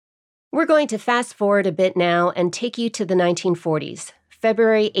We're going to fast forward a bit now and take you to the 1940s,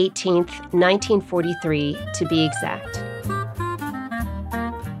 February 18th, 1943, to be exact.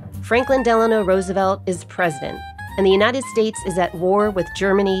 Franklin Delano Roosevelt is president, and the United States is at war with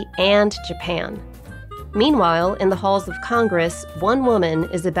Germany and Japan. Meanwhile, in the halls of Congress, one woman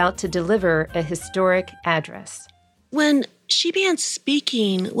is about to deliver a historic address. When she began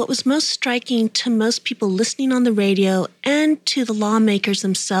speaking, what was most striking to most people listening on the radio and to the lawmakers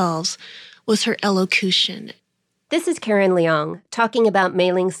themselves was her elocution. This is Karen Leong talking about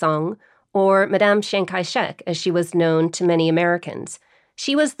Mayling Soong, or Madame Chiang Kai-shek, as she was known to many Americans.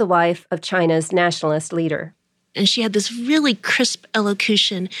 She was the wife of China's nationalist leader. And she had this really crisp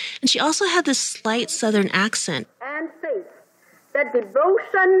elocution, and she also had this slight Southern accent. And faith that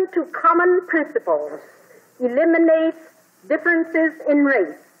devotion to common principles eliminates differences in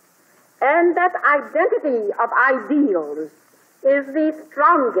race, and that identity of ideals is the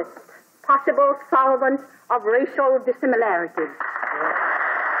strongest possible solvent of racial dissimilarities.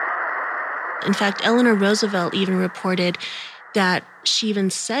 In fact, Eleanor Roosevelt even reported that she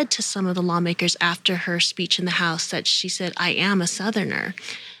even said to some of the lawmakers after her speech in the House that she said, "I am a Southerner."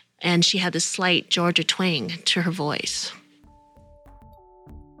 And she had this slight Georgia twang to her voice.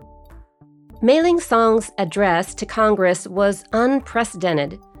 Mayling Soong's address to Congress was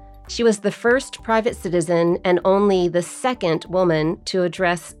unprecedented. She was the first private citizen and only the second woman to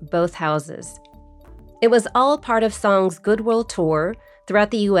address both houses. It was all part of Soong's goodwill tour throughout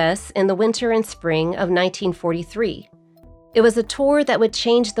the U.S. in the winter and spring of 1943. It was a tour that would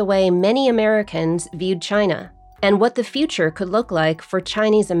change the way many Americans viewed China and what the future could look like for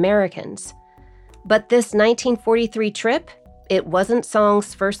Chinese Americans. But this 1943 trip, it wasn't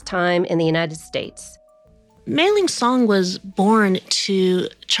Soong's first time in the United States. Mayling Soong was born to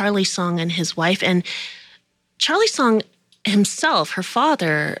Charlie Soong and his wife, and Charlie Soong himself, her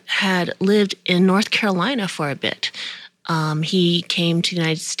father, had lived in North Carolina for a bit. He came to the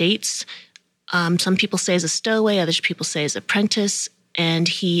United States. Some people say as a stowaway, other people say as apprentice, and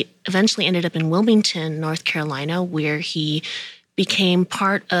he eventually ended up in Wilmington, North Carolina, where he became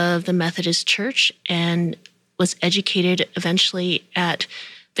part of the Methodist Church and was educated eventually at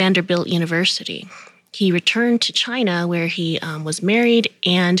Vanderbilt University. He returned to China, where he was married,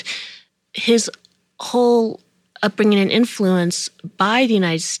 and his whole upbringing and influence by the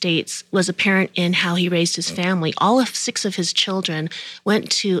United States was apparent in how he raised his family. All of 6 of his children went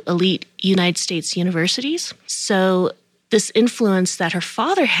to elite United States universities. So this influence that her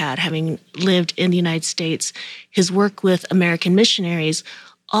father had, having lived in the United States, his work with American missionaries,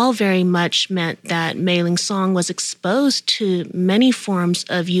 all very much meant that Mayling Soong was exposed to many forms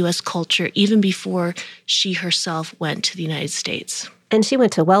of U.S. culture even before she herself went to the United States. And she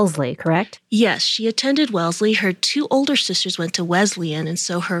went to Wellesley, correct? Yes, she attended Wellesley. Her 2 older sisters went to Wesleyan, and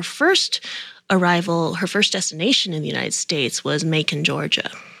so her first arrival, her first destination in the United States was Macon,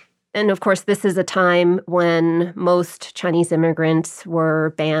 Georgia. And of course, this is a time when most Chinese immigrants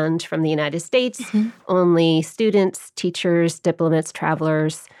were banned from the United States. Mm-hmm. Only students, teachers, diplomats,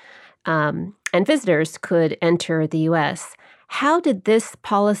 travelers, and visitors could enter the U.S. How did this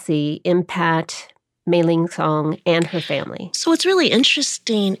policy impact Mayling Soong and her family? So what's really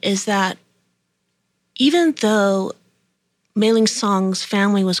interesting is that even though Mayling Soong's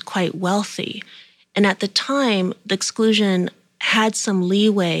family was quite wealthy, and at the time, the exclusion had some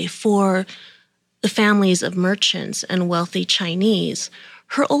leeway for the families of merchants and wealthy Chinese,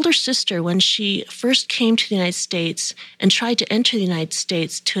 her older sister, when she first came to the United States and tried to enter the United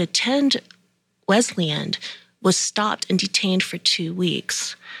States to attend Wesleyan, was stopped and detained for 2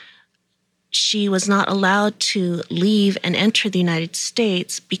 weeks. She was not allowed to leave and enter the United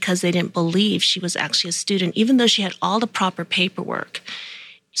States because they didn't believe she was actually a student, even though she had all the proper paperwork.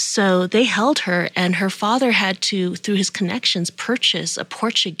 So they held her, and her father had to, through his connections, purchase a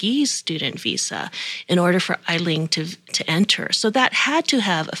Portuguese student visa in order for Eiling to enter. So that had to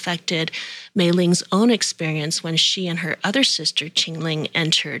have affected Mayling's own experience when she and her other sister, Qingling,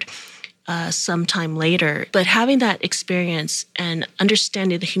 entered sometime later. But having that experience and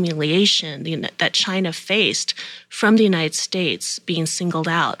understanding the humiliation that China faced from the United States being singled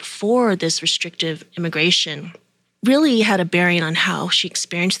out for this restrictive immigration really had a bearing on how she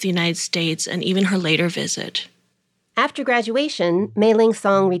experienced the United States and even her later visit. After graduation, Mayling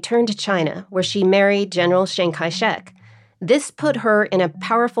Soong returned to China, where she married General Chiang Kai-shek. This put her in a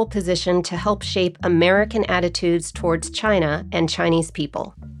powerful position to help shape American attitudes towards China and Chinese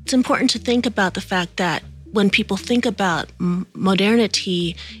people. It's important to think about the fact that when people think about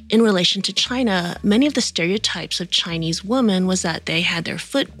modernity in relation to China, many of the stereotypes of Chinese women was that they had their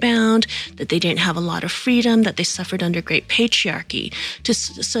foot bound, that they didn't have a lot of freedom, that they suffered under great patriarchy.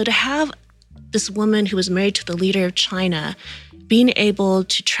 So to have this woman who was married to the leader of China being able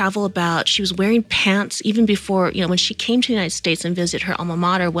to travel about, she was wearing pants even before, when she came to the United States and visited her alma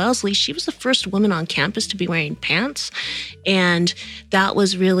mater, Wellesley, she was the first woman on campus to be wearing pants. And that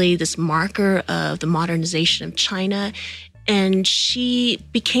was really this marker of the modernization of China. And she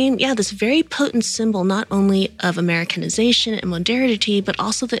became, this very potent symbol, not only of Americanization and modernity, but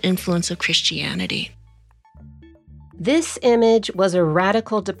also the influence of Christianity. This image was a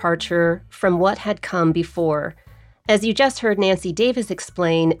radical departure from what had come before. As you just heard Nancy Davis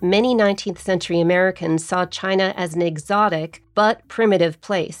explain, many 19th century Americans saw China as an exotic but primitive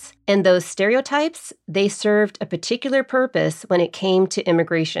place. And those stereotypes, they served a particular purpose when it came to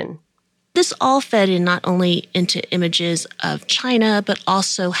immigration. This all fed in not only into images of China, but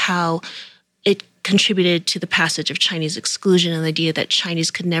also how it contributed to the passage of Chinese exclusion and the idea that Chinese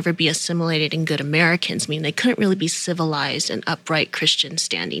could never be assimilated in good Americans, meaning they couldn't really be civilized and upright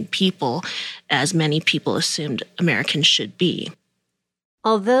Christian-standing people, as many people assumed Americans should be.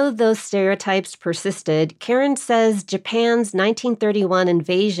 Although those stereotypes persisted, Karen says Japan's 1931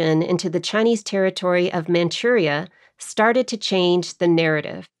 invasion into the Chinese territory of Manchuria started to change the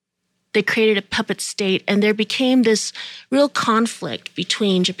narrative. They created a puppet state, and there became this real conflict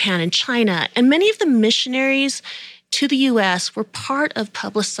between Japan and China. And many of the missionaries to the U.S. were part of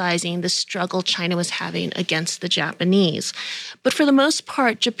publicizing the struggle China was having against the Japanese. But for the most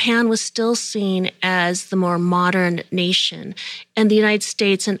part, Japan was still seen as the more modern nation. And the United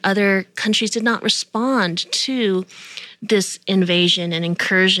States and other countries did not respond to this invasion and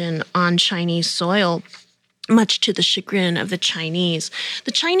incursion on Chinese soil, much to the chagrin of the Chinese.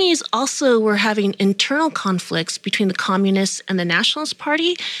 The Chinese also were having internal conflicts between the Communists and the Nationalist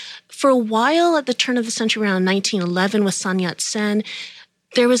Party. For a while, at the turn of the century, around 1911, with Sun Yat-sen,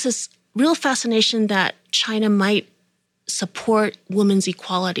 there was this real fascination that China might support women's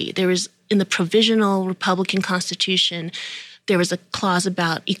equality. There was, in the provisional Republican Constitution, there was a clause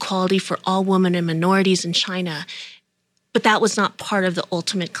about equality for all women and minorities in China. But that was not part of the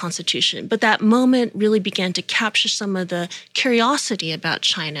ultimate constitution. But that moment really began to capture some of the curiosity about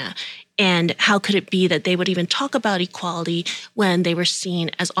China. And how could it be that they would even talk about equality when they were seen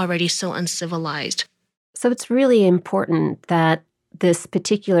as already so uncivilized? So it's really important that this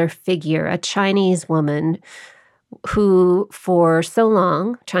particular figure, a Chinese woman who for so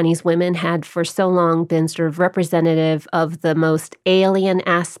long, Chinese women had for so long been sort of representative of the most alien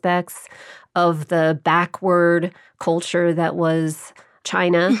aspects of the backward culture that was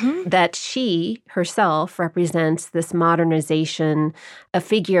China, that she herself represents this modernization, a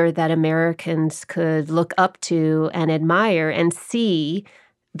figure that Americans could look up to and admire and see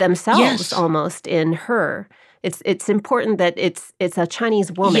themselves almost in her. It's important that it's a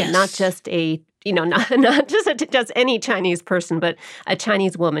Chinese woman, not just a not just any Chinese person, but a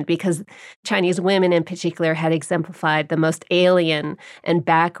Chinese woman, because Chinese women in particular had exemplified the most alien and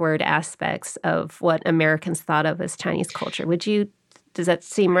backward aspects of what Americans thought of as Chinese culture. Does that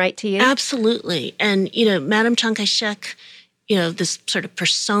seem right to you? Absolutely. And, Madame Chiang Kai-shek, this sort of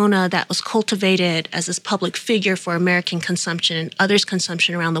persona that was cultivated as this public figure for American consumption and others'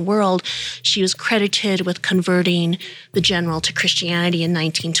 consumption around the world, she was credited with converting the general to Christianity in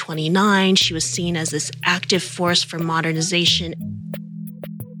 1929. She was seen as this active force for modernization.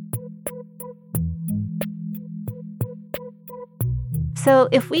 So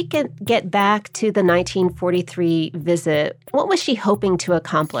if we get back to the 1943 visit, what was she hoping to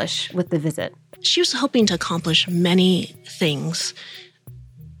accomplish with the visit? She was hoping to accomplish many things.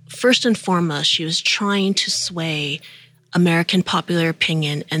 First and foremost, she was trying to sway American popular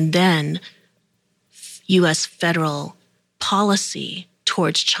opinion and then U.S. federal policy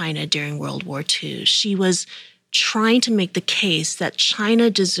towards China during World War II. She was trying to make the case that China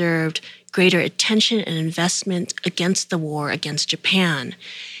deserved greater attention and investment against the war against Japan.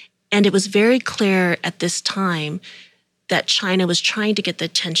 And it was very clear at this time that China was trying to get the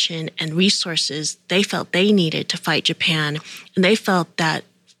attention and resources they felt they needed to fight Japan. And they felt that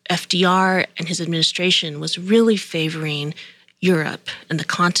FDR and his administration was really favoring Europe and the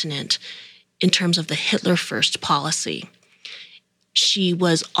continent in terms of the Hitler First policy. She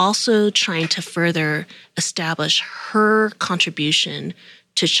was also trying to further establish her contribution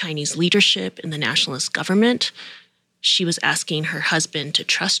to Chinese leadership in the nationalist government. She was asking her husband to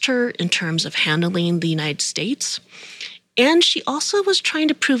trust her in terms of handling the United States. And she also was trying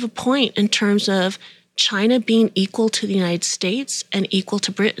to prove a point in terms of China being equal to the United States and equal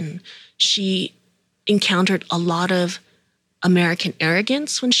to Britain. She encountered a lot of American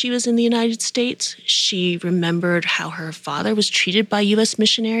arrogance when she was in the United States. She remembered how her father was treated by U.S.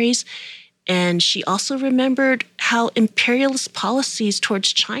 missionaries. And she also remembered how imperialist policies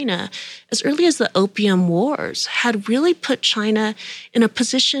towards China, as early as the Opium Wars, had really put China in a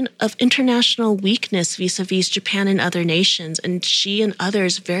position of international weakness vis-a-vis Japan and other nations. And she and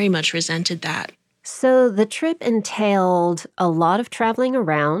others very much resented that. So the trip entailed a lot of traveling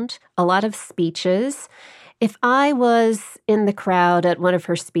around, a lot of speeches. If I was in the crowd at one of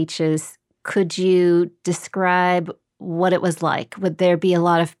her speeches, could you describe what it was like? Would there be a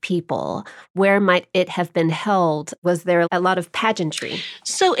lot of people? Where might it have been held? Was there a lot of pageantry?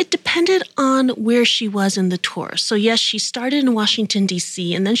 So it depended on where she was in the tour. So yes, she started in Washington,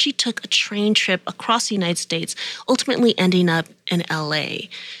 D.C., and then she took a train trip across the United States, ultimately ending up in L.A.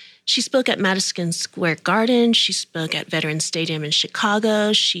 She spoke at Madison Square Garden. She spoke at Veterans Stadium in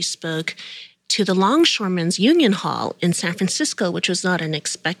Chicago. She spoke to the Longshoremen's Union Hall in San Francisco, which was not an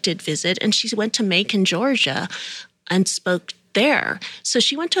expected visit. And she went to Macon, Georgia, and spoke there. So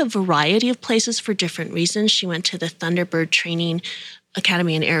she went to a variety of places for different reasons. She went to the Thunderbird Training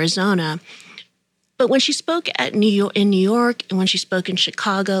Academy in Arizona. But when she spoke in New York, and when she spoke in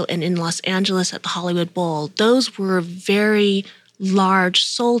Chicago and in Los Angeles at the Hollywood Bowl, those were very large,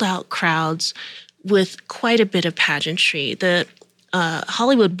 sold-out crowds with quite a bit of pageantry. The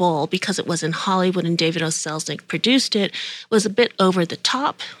Hollywood Bowl, because it was in Hollywood and David O. Selznick produced it, was a bit over the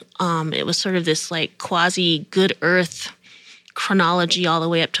top. It was sort of this like quasi Good Earth chronology all the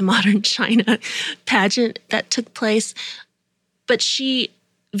way up to modern China pageant that took place. But she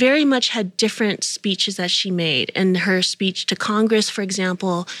very much had different speeches that she made. And her speech to Congress, for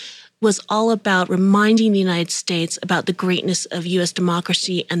example, was all about reminding the United States about the greatness of U.S.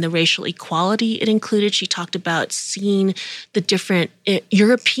 democracy and the racial equality it included. She talked about seeing the different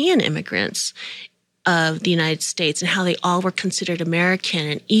European immigrants of the United States and how they all were considered American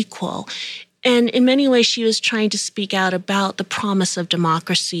and equal. And in many ways, she was trying to speak out about the promise of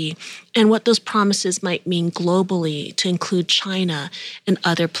democracy and what those promises might mean globally to include China and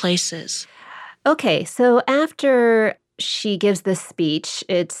other places. Okay, so after she gives this speech,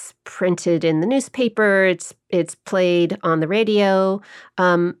 it's printed in the newspaper, it's played on the radio.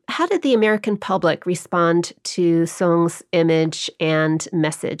 How did the American public respond to Soong's image and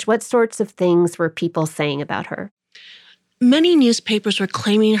message? What sorts of things were people saying about her? Many newspapers were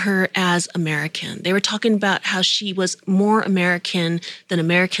claiming her as American. They were talking about how she was more American than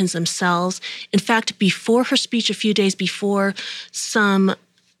Americans themselves. In fact, before her speech, a few days before, some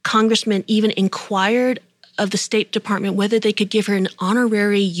congressmen even inquired of the State Department whether they could give her an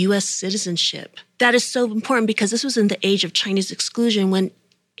honorary U.S. citizenship. That is so important because this was in the age of Chinese exclusion when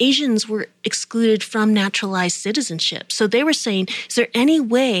Asians were excluded from naturalized citizenship. So they were saying, is there any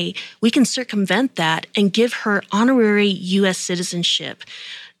way we can circumvent that and give her honorary U.S. citizenship?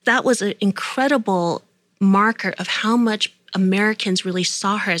 That was an incredible marker of how much Americans really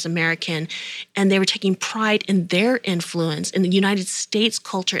saw her as American, and they were taking pride in their influence, in the United States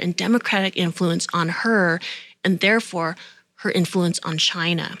culture and democratic influence on her, and therefore her influence on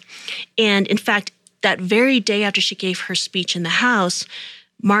China. And in fact, that very day after she gave her speech in the House,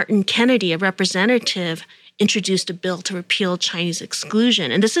 Martin Kennedy, a representative, introduced a bill to repeal Chinese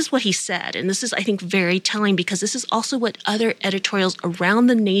exclusion. And this is what he said. And this is, I think, very telling because this is also what other editorials around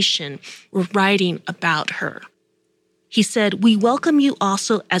the nation were writing about her. He said, "We welcome you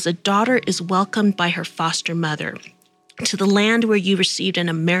also as a daughter is welcomed by her foster mother, to the land where you received an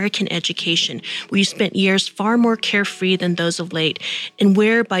American education, where you spent years far more carefree than those of late, and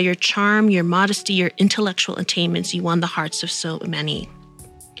where by your charm, your modesty, your intellectual attainments, you won the hearts of so many.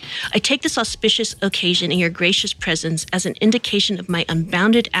 I take this auspicious occasion in your gracious presence as an indication of my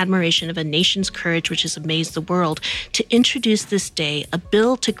unbounded admiration of a nation's courage which has amazed the world, to introduce this day a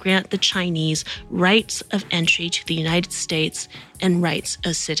bill to grant the Chinese rights of entry to the United States and rights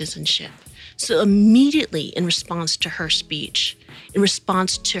of citizenship." So immediately in response to her speech, in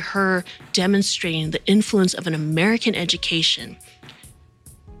response to her demonstrating the influence of an American education,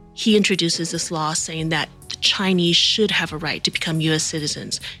 he introduces this law saying that the Chinese should have a right to become U.S.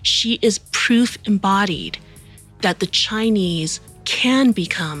 citizens. She is proof embodied that the Chinese can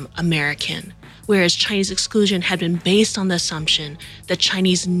become American, whereas Chinese exclusion had been based on the assumption that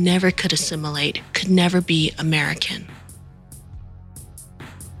Chinese never could assimilate, could never be American.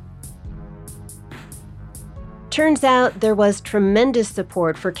 Turns out there was tremendous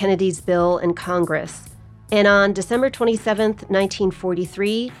support for Kennedy's bill in Congress. And on December 27,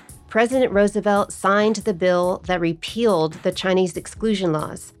 1943, President Roosevelt signed the bill that repealed the Chinese exclusion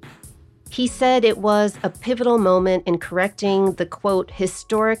laws. He said it was a pivotal moment in correcting the, quote,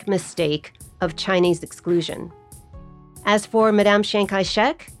 historic mistake of Chinese exclusion. As for Madame Chiang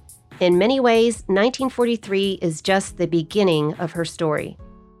Kai-shek, in many ways, 1943 is just the beginning of her story.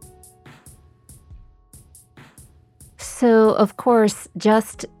 So, of course,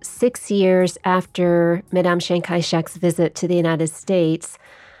 just 6 years after Madame Chiang Kai-shek's visit to the United States,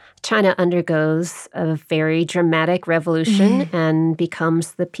 China undergoes a very dramatic revolution and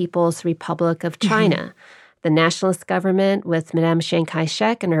becomes the People's Republic of China. The Nationalist government with Madame Chiang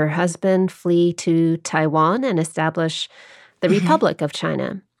Kai-shek and her husband flee to Taiwan and establish the Republic of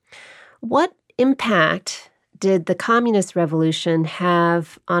China. What impact did the Communist Revolution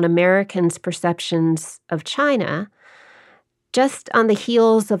have on Americans' perceptions of China just on the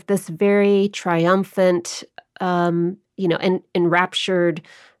heels of this very triumphant, and enraptured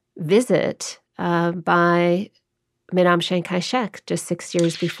visit by Madame Chiang Kai-shek just 6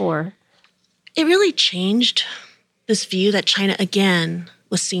 years before? It really changed this view that China, again,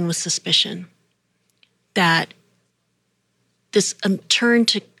 was seen with suspicion, that this turn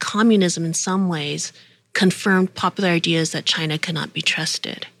to communism in some ways confirmed popular ideas that China could not be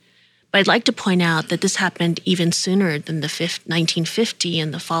trusted. But I'd like to point out that this happened even sooner than the 1950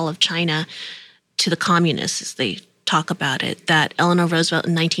 and the fall of China to the communists, as they talk about it, that Eleanor Roosevelt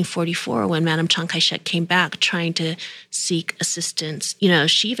in 1944, when Madame Chiang Kai-shek came back trying to seek assistance,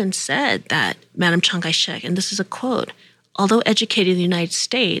 she even said that Madame Chiang Kai-shek, and this is a quote, although educated in the United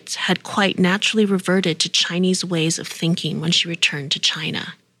States, had quite naturally reverted to Chinese ways of thinking when she returned to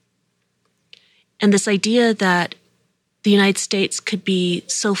China. And this idea that the United States could be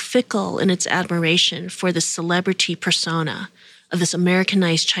so fickle in its admiration for the celebrity persona of this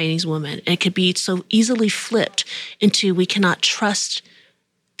Americanized Chinese woman, and it could be so easily flipped into we cannot trust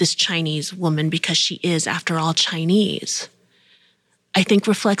this Chinese woman because she is, after all, Chinese, I think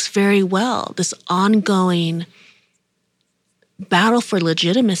reflects very well this ongoing battle for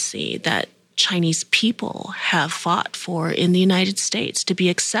legitimacy that Chinese people have fought for in the United States, to be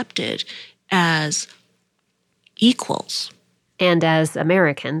accepted as equals. And as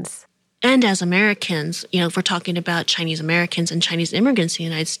Americans. And as Americans, if we're talking about Chinese Americans and Chinese immigrants in the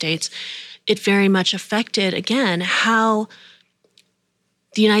United States, it very much affected, again, how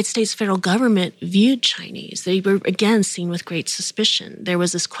the United States federal government viewed Chinese. They were, again, seen with great suspicion. There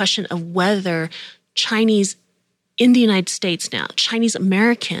was this question of whether Chinese in the United States now, Chinese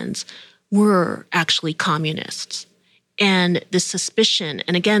Americans were actually communists. And this suspicion,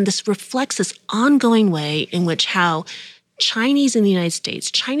 and again, this reflects this ongoing way in which how Chinese in the United States,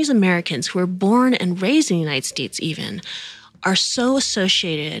 Chinese Americans who are born and raised in the United States even, are so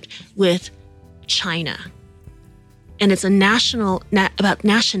associated with China. And it's about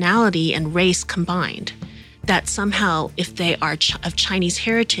nationality and race combined, that somehow if they are of Chinese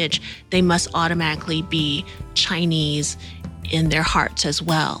heritage, they must automatically be Chinese in their hearts as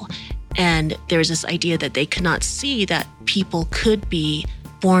well. And there's this idea that they could not see that people could be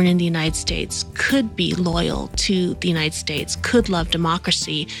born in the United States, could be loyal to the United States, could love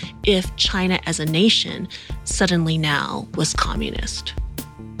democracy if China as a nation suddenly now was communist.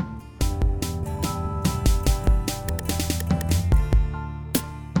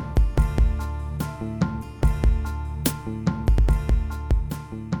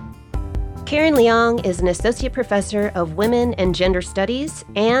 Karen Leong is an associate professor of Women and Gender Studies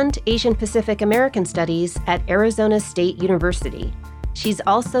and Asian Pacific American Studies at Arizona State University. She's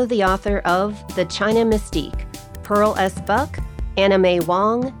also the author of The China Mystique, Pearl S. Buck, Anna May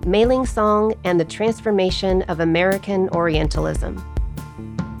Wong, Mayling Soong, and the Transformation of American Orientalism.